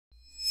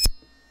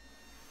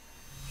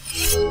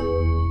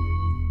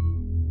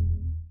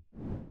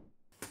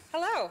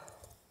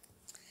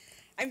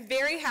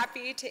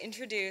happy to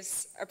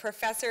introduce a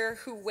professor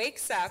who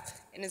wakes up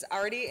and is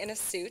already in a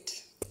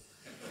suit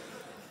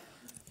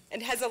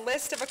and has a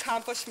list of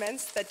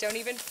accomplishments that don't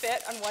even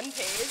fit on one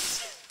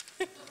page.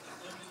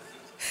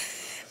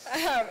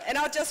 And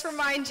I'll just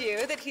remind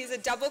you that he's a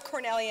double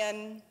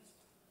Cornellian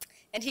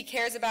and he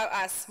cares about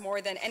us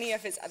more than any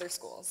of his other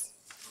schools.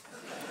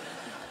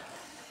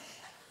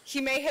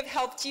 He may have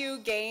helped you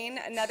gain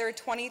another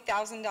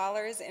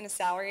 $20,000 in a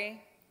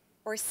salary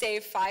or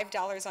save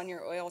 $5 on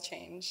your oil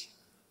change.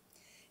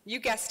 You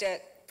guessed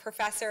it,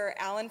 Professor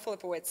Allan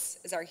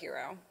Filipowicz is our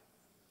hero.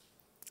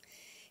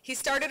 He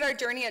started our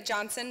journey at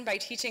Johnson by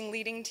teaching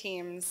leading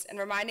teams and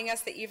reminding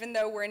us that even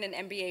though we're in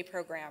an MBA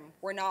program,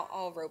 we're not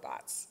all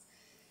robots.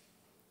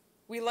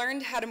 We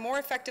learned how to more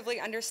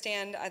effectively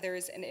understand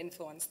others and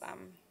influence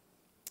them.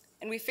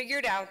 And we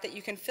figured out that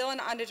you can fill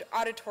an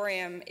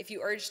auditorium if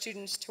you urge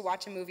students to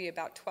watch a movie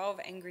about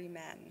 12 angry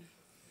men.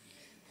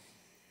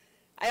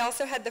 I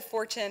also had the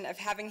fortune of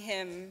having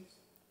him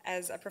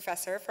as a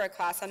professor for a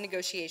class on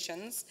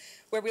negotiations,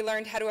 where we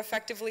learned how to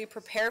effectively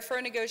prepare for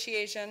a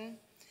negotiation,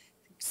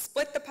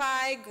 split the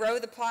pie, grow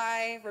the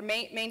pie,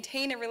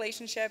 maintain a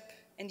relationship,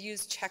 and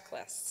use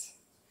checklists.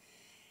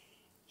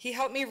 He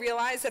helped me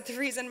realize that the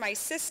reason my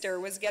sister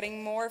was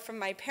getting more from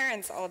my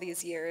parents all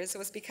these years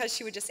was because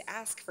she would just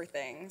ask for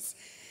things.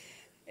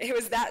 It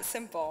was that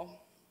simple.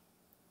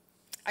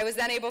 I was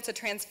then able to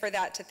transfer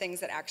that to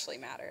things that actually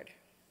mattered.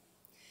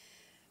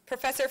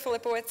 Professor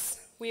Filipowicz,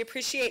 we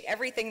appreciate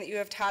everything that you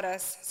have taught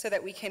us so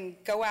that we can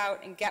go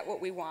out and get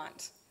what we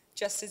want,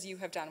 just as you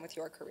have done with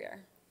your career.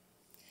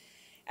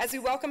 As we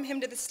welcome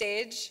him to the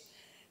stage,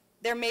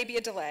 there may be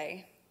a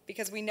delay,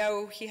 because we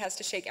know he has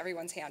to shake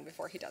everyone's hand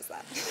before he does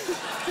that.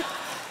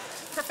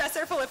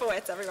 Professor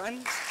Filipowicz,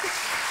 everyone.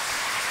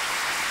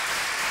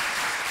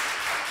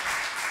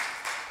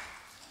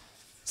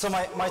 So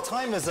my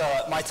time is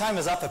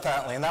up,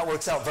 apparently, and that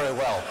works out very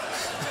well.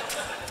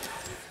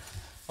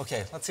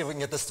 Okay, let's see if we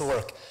can get this to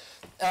work.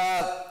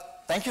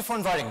 Thank you for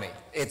inviting me.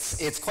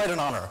 It's quite an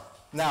honor.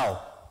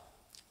 Now,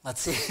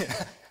 let's see.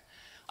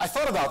 I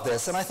thought about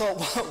this, and I thought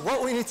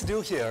what we need to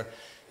do here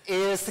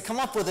is to come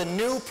up with a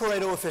new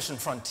Pareto-efficient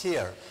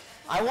frontier.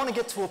 I want to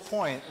get to a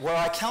point where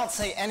I can't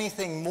say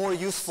anything more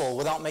useful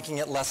without making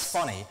it less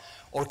funny,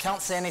 or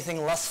can't say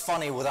anything less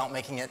funny without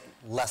making it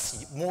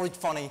more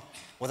funny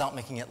without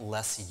making it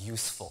less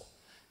useful.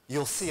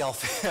 You'll see I'll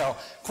fail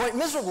quite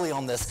miserably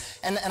on this.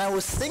 And I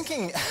was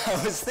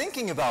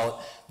thinking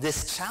about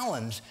this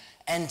challenge,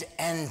 and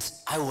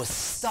I was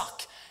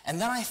stuck. And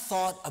then I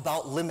thought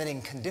about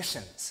limiting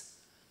conditions.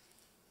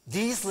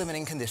 These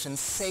limiting conditions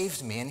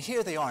saved me, and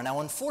here they are.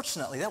 Now,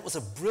 unfortunately, that was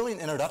a brilliant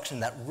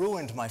introduction that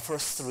ruined my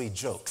first 3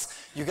 jokes.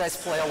 You guys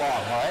play along,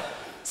 all right?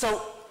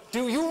 So,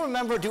 do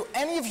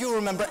any of you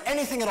remember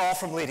anything at all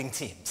from leading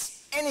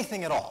teams?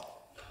 Anything at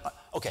all?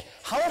 Okay,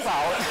 how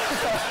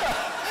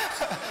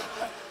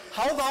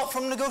about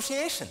from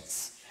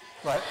negotiations,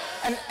 right?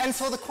 And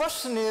so the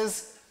question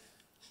is,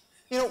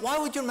 why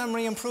would your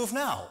memory improve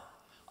now?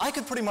 I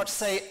could pretty much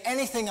say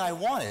anything I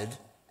wanted,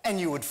 and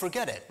you would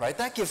forget it, right?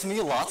 That gives me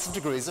lots of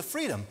degrees of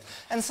freedom.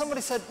 And somebody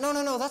said,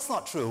 no, that's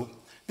not true,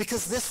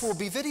 because this will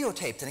be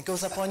videotaped and it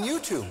goes up on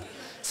YouTube.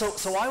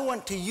 So I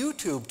went to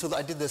YouTube,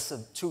 I did this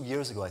 2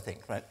 years ago, I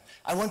think, right?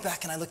 I went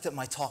back and I looked at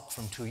my talk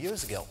from 2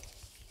 years ago.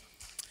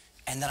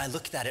 And then I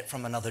looked at it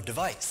from another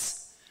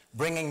device,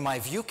 bringing my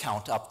view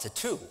count up to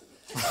 2,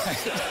 right?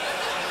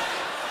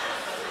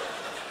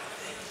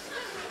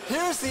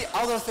 Here's the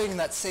other thing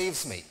that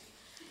saves me.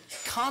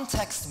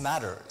 Context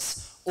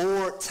matters,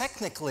 or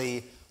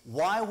technically,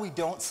 why we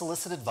don't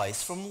solicit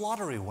advice from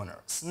lottery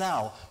winners.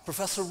 Now,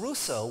 Professor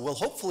Russo will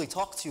hopefully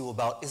talk to you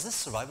about, is this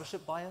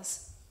survivorship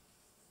bias?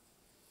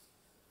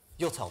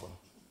 You'll tell them.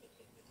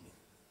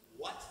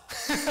 What?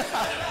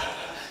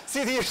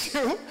 See the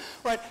issue?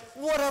 Right,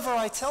 whatever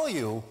I tell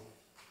you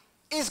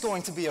is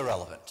going to be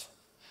irrelevant.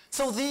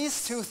 So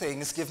these 2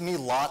 things give me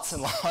lots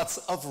and lots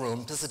of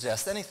room to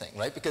suggest anything,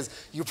 right? Because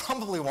you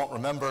probably won't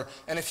remember,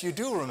 and if you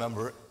do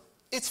remember,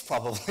 it's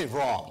probably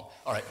wrong.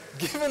 All right,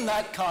 given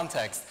that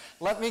context,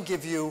 let me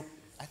give you,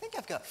 I think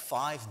I've got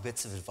 5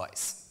 bits of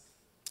advice.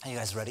 Are you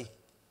guys ready?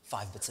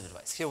 5 bits of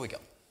advice. Here we go.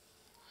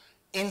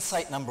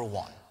 Insight number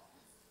 1.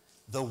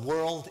 The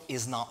world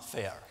is not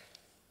fair.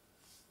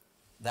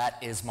 That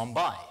is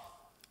Mumbai.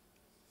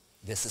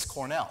 This is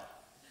Cornell.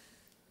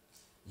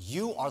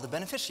 You are the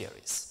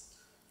beneficiaries,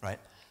 right?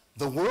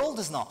 The world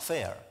is not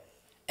fair,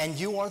 and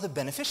you are the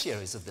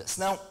beneficiaries of this.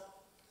 Now,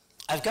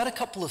 I've got a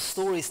couple of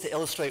stories to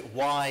illustrate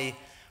why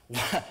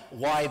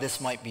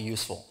this might be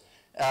useful.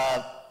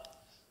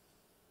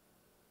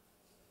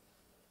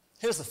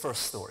 Here's the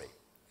first story.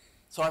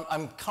 So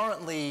I'm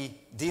currently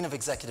Dean of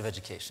Executive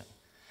Education.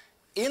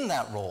 In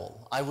that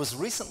role, I was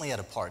recently at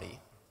a party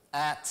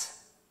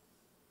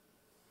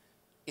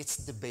it's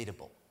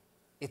debatable.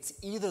 It's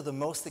either the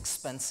most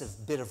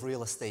expensive bit of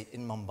real estate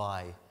in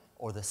Mumbai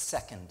or the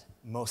second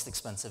most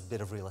expensive bit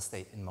of real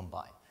estate in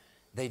Mumbai.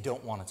 They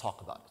don't want to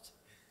talk about it.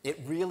 It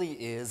really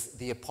is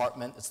the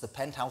apartment, it's the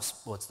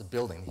penthouse, well, it's the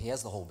building. He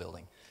has the whole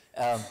building.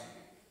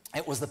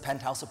 It was the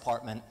penthouse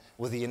apartment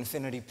with the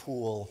infinity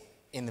pool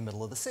in the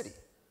middle of the city,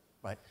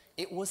 right?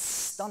 It was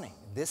stunning.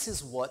 This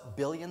is what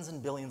billions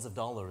and billions of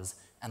dollars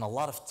and a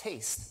lot of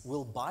taste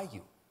will buy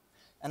you.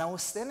 And I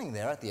was standing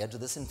there at the edge of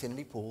this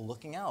infinity pool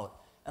looking out,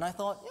 and I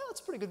thought, yeah,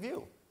 it's a pretty good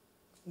view.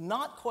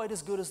 Not quite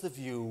as good as the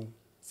view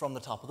from the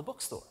top of the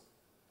bookstore,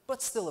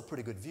 but still a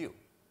pretty good view.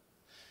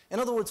 In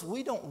other words,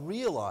 we don't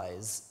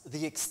realize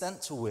the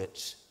extent to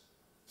which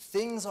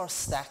things are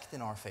stacked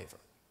in our favor,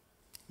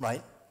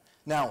 right?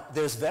 Now,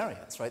 there's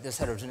variance, right? There's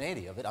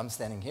heterogeneity of it. I'm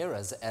standing here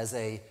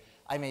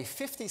I'm a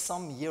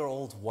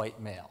 50-some-year-old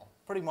white male.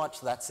 Pretty much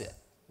that's it,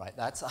 right?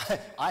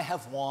 I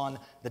have won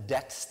the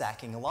deck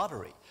stacking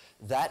lottery.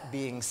 That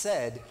being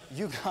said,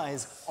 you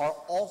guys are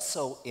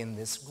also in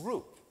this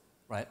group,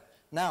 right?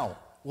 Now,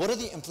 what are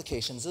the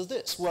implications of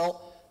this?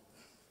 Well,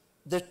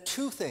 there are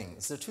two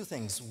things.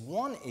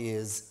 One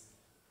is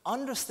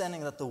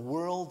understanding that the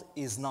world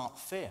is not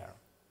fair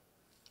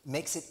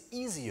makes it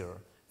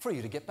easier for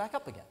you to get back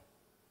up again,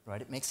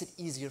 right? It makes it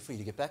easier for you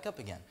to get back up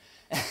again.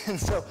 And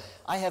so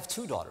I have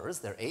two daughters.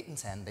 They're 8 and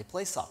 10. They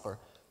play soccer.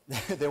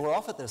 They were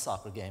off at their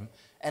soccer game,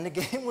 and the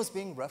game was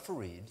being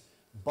refereed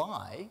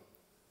by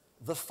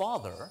the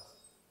father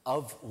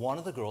of one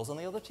of the girls on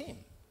the other team.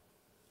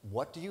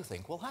 What do you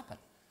think will happen?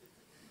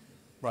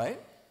 Right?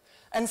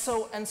 And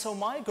so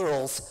my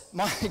girls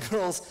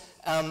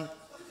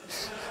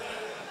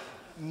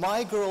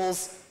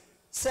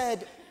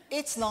said,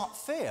 it's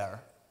not fair,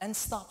 and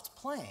stopped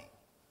playing.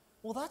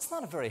 Well, that's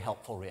not a very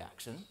helpful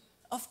reaction.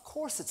 Of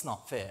course it's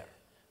not fair.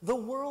 The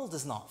world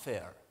is not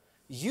fair.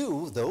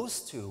 You, those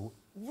two,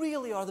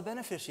 really are the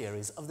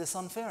beneficiaries of this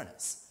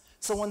unfairness.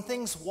 So when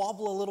things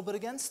wobble a little bit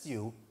against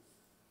you,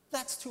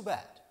 that's too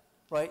bad,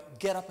 right?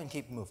 Get up and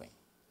keep moving.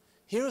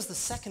 Here's the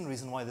second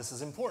reason why this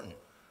is important.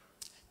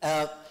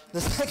 The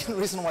second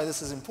reason why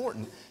this is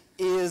important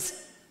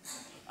is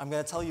I'm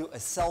going to tell you a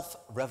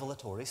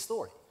self-revelatory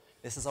story.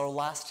 This is our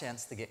last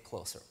chance to get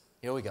closer.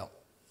 Here we go.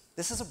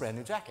 This is a brand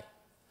new jacket.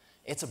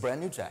 It's a brand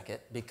new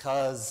jacket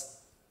because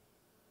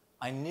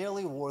I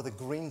nearly wore the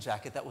green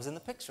jacket that was in the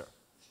picture.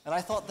 And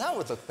I thought that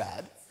would look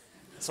bad.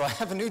 So I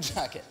have a new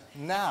jacket.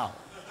 Now,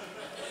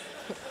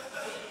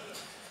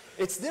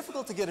 it's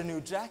difficult to get a new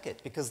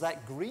jacket because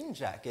that green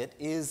jacket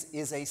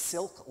is a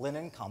silk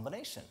linen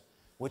combination,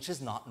 which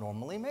is not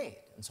normally made.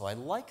 And so I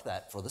like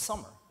that for the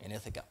summer in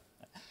Ithaca.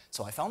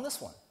 So I found this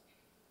one.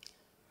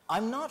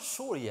 I'm not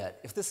sure yet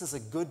if this is a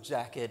good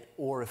jacket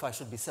or if I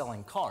should be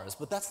selling cars,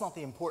 but that's not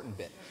the important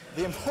bit.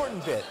 The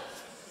important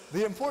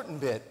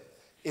bit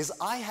is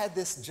I had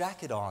this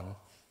jacket on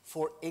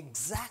for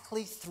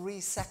exactly 3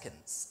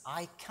 seconds.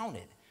 I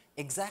counted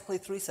exactly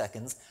 3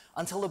 seconds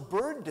until a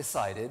bird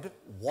decided,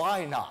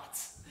 why not?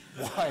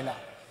 Why not,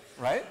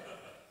 right?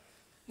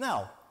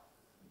 Now,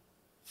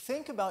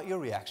 think about your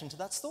reaction to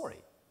that story,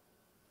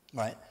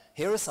 right?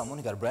 Here is someone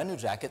who got a brand new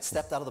jacket,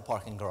 stepped out of the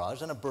parking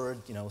garage, and a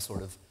bird,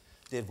 sort of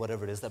did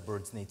whatever it is that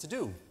birds need to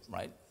do,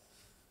 right,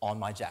 on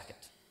my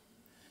jacket.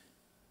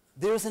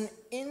 There's an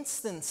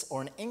instance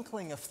or an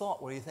inkling of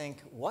thought where you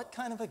think, what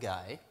kind of a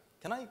guy,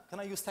 can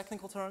I use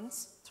technical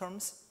terms,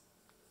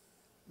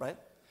 right?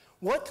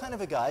 What kind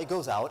of a guy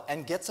goes out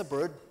and gets a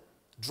bird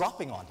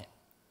dropping on him?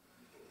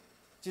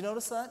 Do you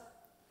notice that?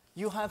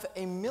 You have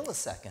a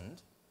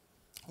millisecond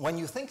when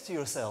you think to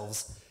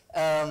yourselves,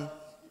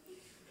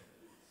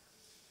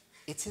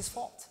 it's his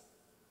fault.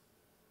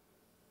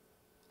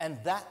 And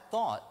that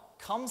thought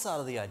comes out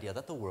of the idea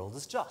that the world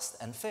is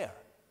just and fair.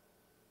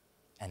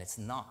 And it's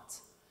not.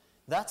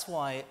 That's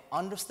why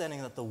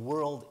understanding that the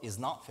world is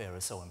not fair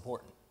is so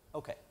important.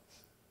 Okay.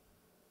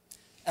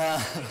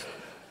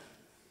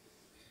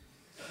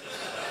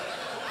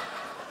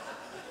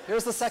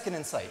 Here's the second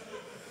insight.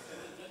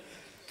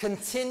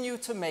 Continue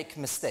to make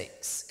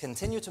mistakes.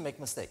 Continue to make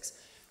mistakes.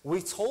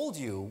 We told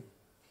you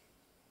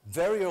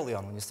very early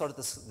on when you started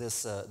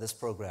this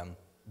program,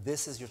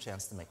 this is your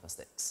chance to make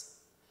mistakes.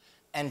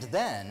 And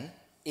then,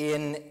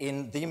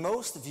 in the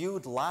most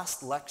viewed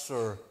last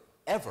lecture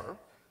ever,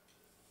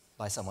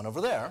 by someone over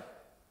there,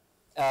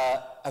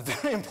 a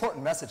very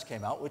important message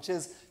came out, which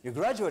is, you're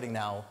graduating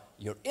now,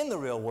 you're in the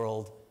real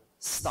world,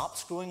 stop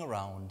screwing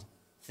around,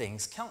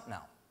 things count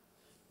now.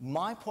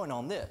 My point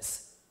on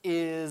this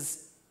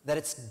is that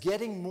it's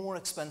getting more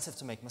expensive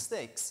to make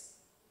mistakes,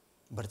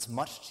 but it's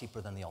much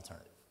cheaper than the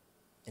alternative.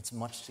 It's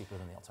much cheaper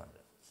than the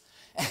alternative.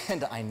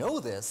 And I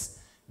know this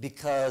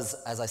because,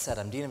 as I said,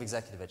 I'm Dean of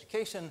Executive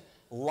Education.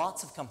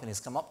 Lots of companies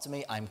come up to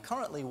me. I'm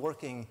currently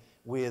working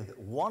with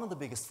one of the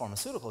biggest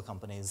pharmaceutical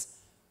companies,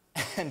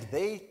 and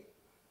they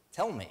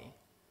tell me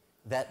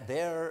that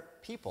their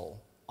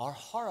people are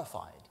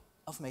horrified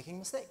of making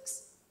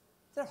mistakes.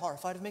 They're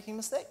horrified of making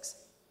mistakes.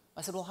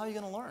 I said, well, how are you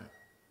going to learn?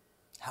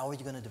 How are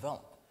you going to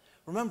develop?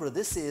 Remember,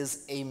 this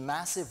is a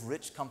massive,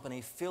 rich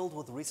company filled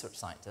with research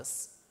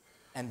scientists,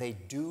 and they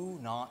do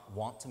not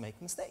want to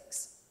make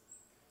mistakes.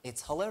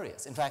 It's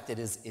hilarious. In fact, it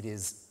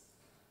is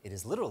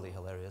literally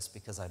hilarious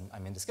because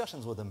I'm in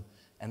discussions with them,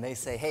 and they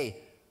say,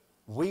 hey,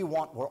 we're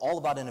all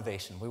about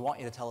innovation. We want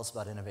you to tell us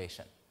about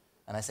innovation.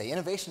 And I say,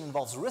 innovation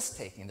involves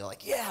risk-taking. They're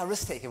like, yeah,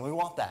 risk-taking, we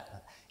want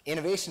that.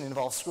 Innovation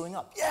involves screwing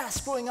up. Yeah,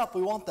 screwing up,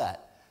 we want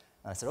that.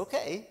 And I said,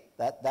 okay,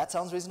 that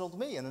sounds reasonable to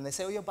me. And then they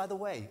say, oh yeah, by the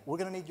way, we're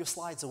going to need your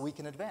slides a week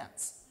in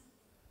advance.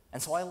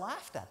 And so I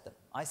laughed at them.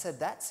 I said,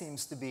 that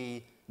seems to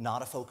be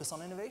not a focus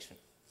on innovation.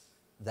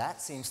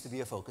 That seems to be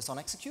a focus on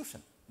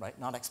execution, right?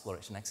 Not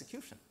exploration,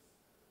 execution.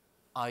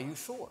 Are you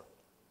sure?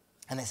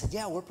 And they said,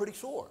 yeah, we're pretty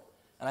sure.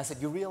 And I said,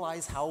 you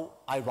realize how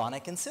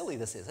ironic and silly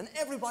this is? And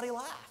everybody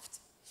laughed.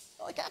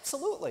 They're like,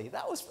 absolutely,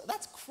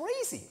 that's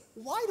crazy.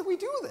 Why do we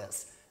do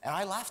this? And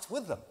I laughed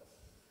with them.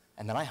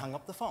 And then I hung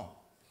up the phone.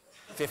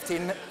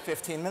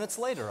 15 minutes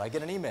later, I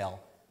get an email.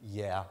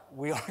 Yeah,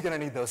 we are going to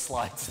need those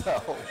slides,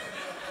 though.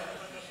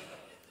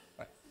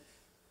 Right.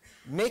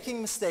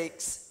 Making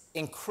mistakes,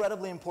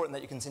 incredibly important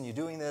that you continue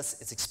doing this.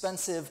 It's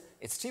expensive.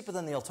 It's cheaper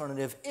than the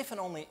alternative, if and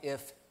only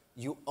if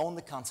you own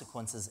the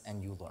consequences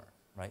and you learn.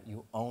 Right?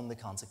 You own the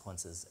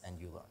consequences and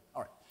you learn.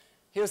 All right.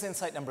 Here's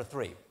insight number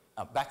 3.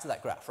 Back to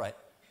that graph, right?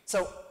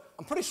 So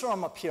I'm pretty sure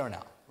I'm up here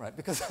now, right?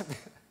 Because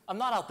I'm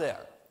not out there,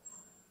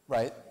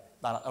 right?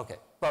 Okay.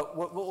 But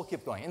we'll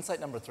keep going. Insight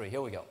number 3.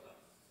 Here we go.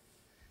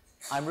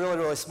 I'm really,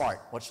 really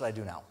smart. What should I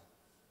do now?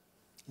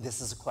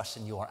 This is a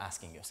question you are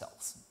asking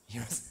yourselves.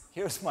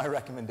 Here's my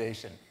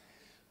recommendation.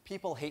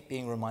 People hate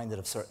being reminded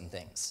of certain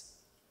things,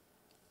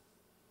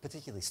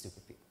 particularly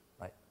stupid people,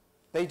 right?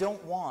 They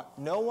don't want,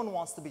 no one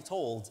wants to be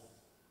told,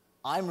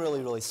 I'm really,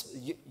 really,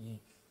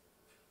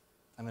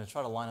 I'm going to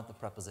try to line up the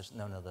preposition,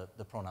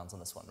 the pronouns on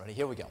this one. Ready?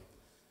 Here we go.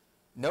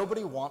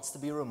 Nobody wants to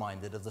be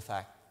reminded of the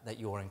fact that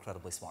you are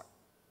incredibly smart.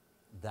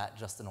 That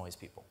just annoys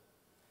people.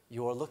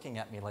 You are looking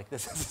at me like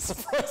this is a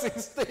surprising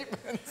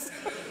statement.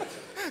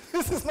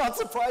 This is not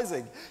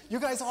surprising. You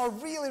guys are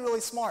really,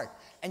 really smart,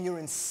 and you're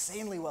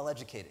insanely well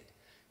educated.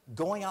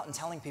 Going out and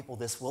telling people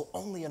this will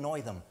only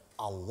annoy them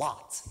a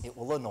lot. It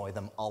will annoy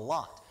them a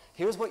lot.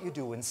 Here's what you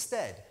do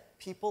instead.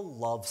 People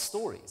love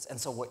stories, and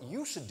so what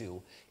you should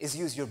do is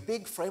use your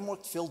big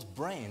framework-filled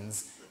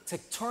brains to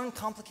turn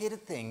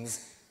complicated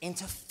things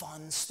into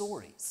fun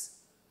stories.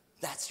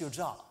 That's your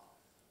job.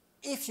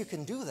 If you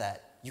can do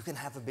that, you can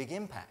have a big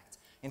impact.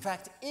 In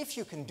fact, if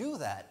you can do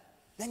that,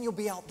 then you'll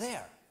be out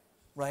there,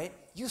 right?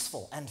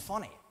 Useful and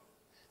funny.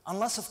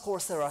 Unless, of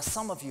course, there are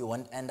some of you,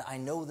 and I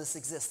know this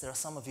exists, there are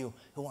some of you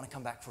who want to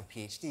come back for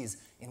PhDs,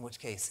 in which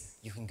case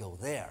you can go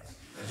there.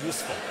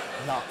 Useful,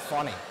 not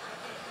funny.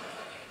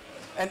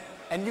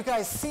 And you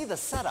guys see the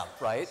setup,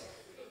 right?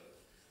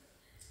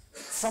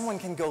 Someone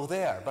can go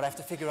there, but I have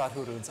to figure out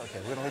who to insult. Okay,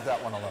 we're going to leave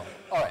that one alone.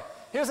 All right,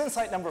 here's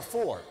insight number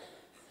 4.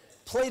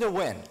 Play to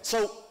win.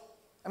 So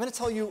I'm going to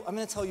tell you,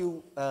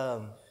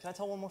 can I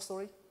tell one more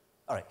story?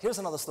 All right, here's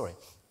another story.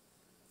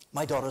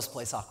 My daughters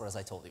play soccer, as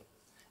I told you.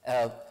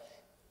 A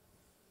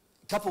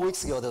couple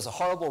weeks ago, there was a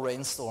horrible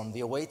rainstorm.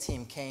 The away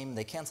team came.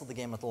 They canceled the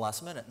game at the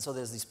last minute. And so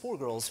there's these poor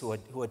girls who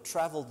had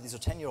traveled. These are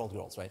 10-year-old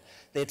girls, right?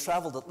 They had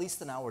traveled at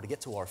least an hour to get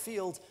to our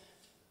field.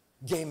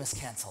 Game is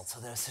canceled. So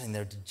they're sitting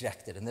there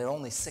dejected. And there are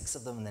only 6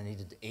 of them, and they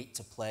needed 8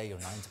 to play or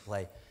 9 to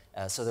play.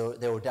 So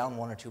they were down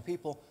 1 or 2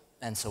 people.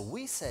 And so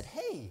we said,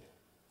 hey,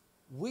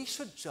 we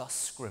should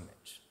just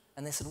scrimmage.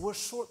 And they said, we're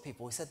short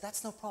people. We said,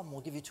 that's no problem.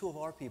 We'll give you 2 of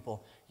our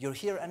people. You're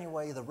here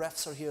anyway. The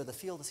refs are here. The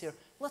field is here.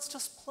 Let's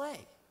just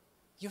play.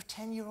 You're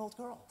 10-year-old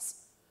girls.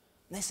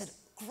 And they said,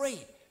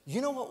 great. You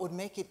know what would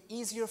make it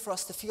easier for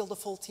us to field a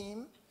full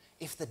team?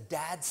 If the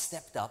dads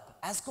stepped up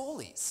as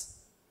goalies.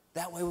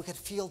 That way we could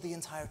field the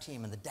entire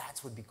team and the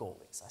dads would be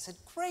goalies. I said,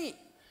 great.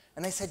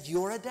 And they said,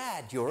 you're a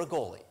dad, you're a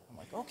goalie. I'm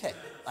like, okay,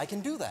 I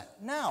can do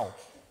that. Now,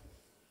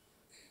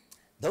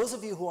 those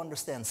of you who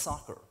understand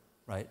soccer,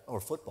 right, or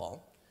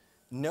football,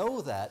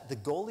 know that the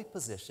goalie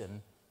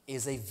position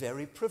is a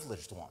very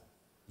privileged one.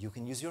 You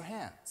can use your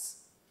hands.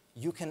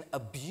 You can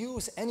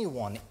abuse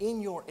anyone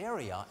in your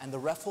area, and the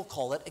ref will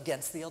call it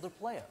against the other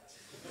player,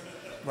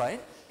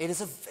 right? It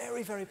is a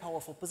very, very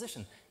powerful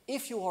position.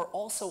 If you are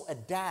also a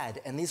dad,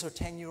 and these are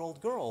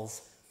 10-year-old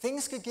girls,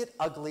 things could get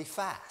ugly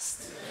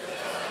fast.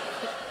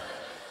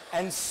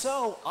 And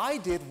so I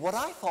did what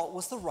I thought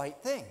was the right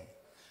thing,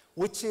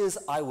 which is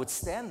I would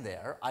stand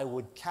there, I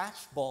would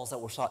catch balls that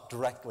were shot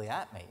directly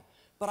at me,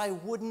 but I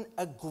wouldn't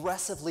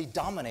aggressively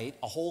dominate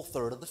a whole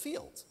third of the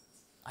field.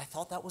 I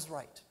thought that was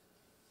right.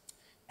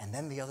 And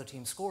then the other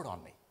team scored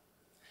on me.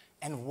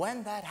 And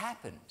when that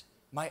happened,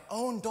 my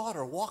own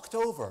daughter walked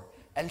over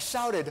and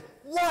shouted,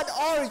 "What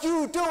are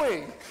you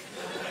doing?"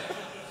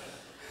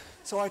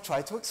 So I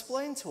tried to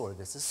explain to her,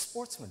 this is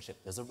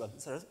sportsmanship. Do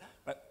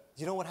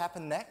you know what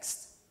happened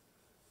next?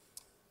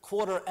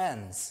 Quarter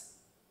ends.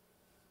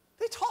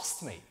 They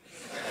tossed me.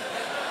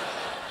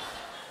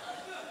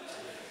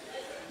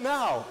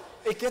 Now,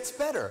 it gets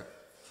better,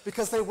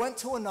 because they went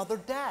to another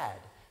dad.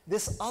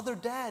 This other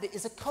dad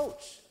is a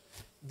coach.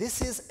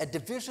 This is a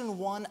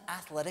Division I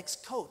athletics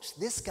coach.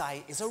 This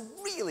guy is a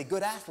really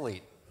good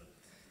athlete.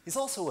 He's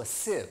also a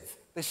sieve.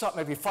 They shot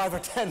maybe 5 or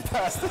 10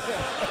 past him.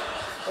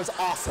 It was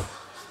awesome.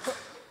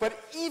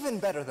 But even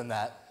better than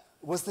that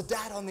was the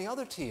dad on the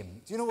other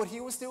team. Do you know what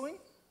he was doing?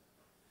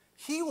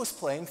 He was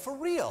playing for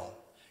real.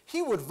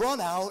 He would run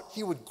out,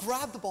 he would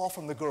grab the ball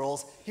from the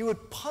girls, he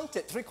would punt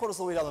it 3/4 of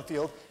the way down the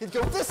field, he'd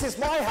go, "This is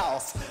my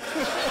house."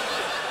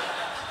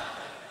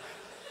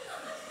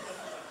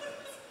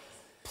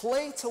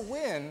 Play to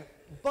win,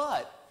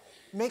 but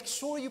make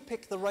sure you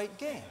pick the right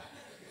game.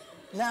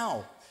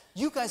 Now,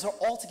 you guys are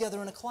all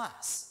together in a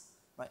class,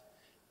 right?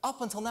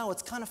 Up until now,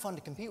 it's kind of fun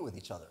to compete with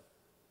each other.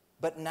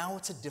 But now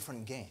it's a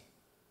different game.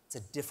 It's a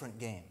different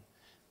game.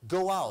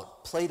 Go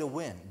out, play to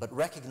win, but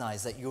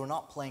recognize that you're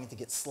not playing to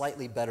get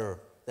slightly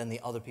better than the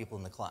other people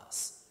in the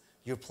class.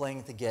 You're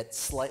playing to get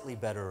slightly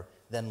better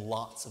than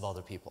lots of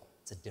other people.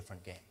 It's a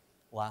different game.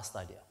 Last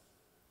idea.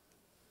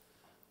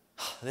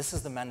 This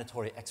is the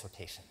mandatory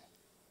exhortation.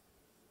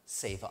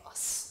 Save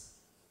us.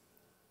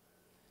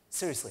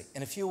 Seriously,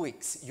 in a few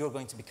weeks, you're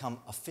going to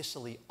become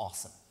officially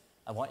awesome.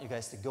 I want you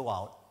guys to go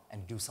out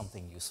and do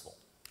something useful.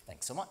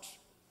 Thanks so much.